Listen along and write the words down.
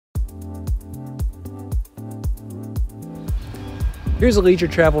Here's a leisure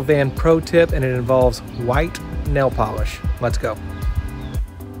travel van pro tip, and it involves white nail polish. Let's go.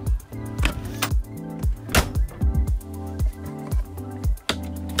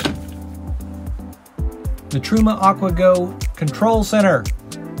 The Truma AquaGo Control Center.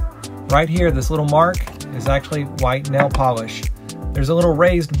 Right here, this little mark is actually white nail polish. There's a little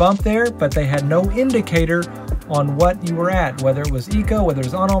raised bump there, but they had no indicator on what you were at, whether it was eco, whether it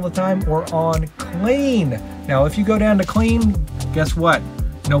was on all the time, or on clean. Now, if you go down to clean, guess what?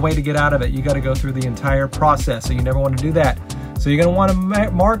 No way to get out of it. You got to go through the entire process, so you never want to do that. So you're going to want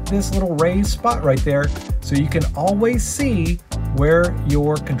to mark this little raised spot right there so you can always see where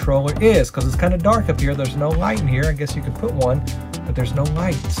your controller is, because it's kind of dark up here. There's no light in here. I guess you could put one, but there's no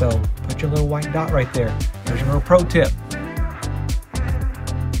light. So put your little white dot right there. There's your little pro tip.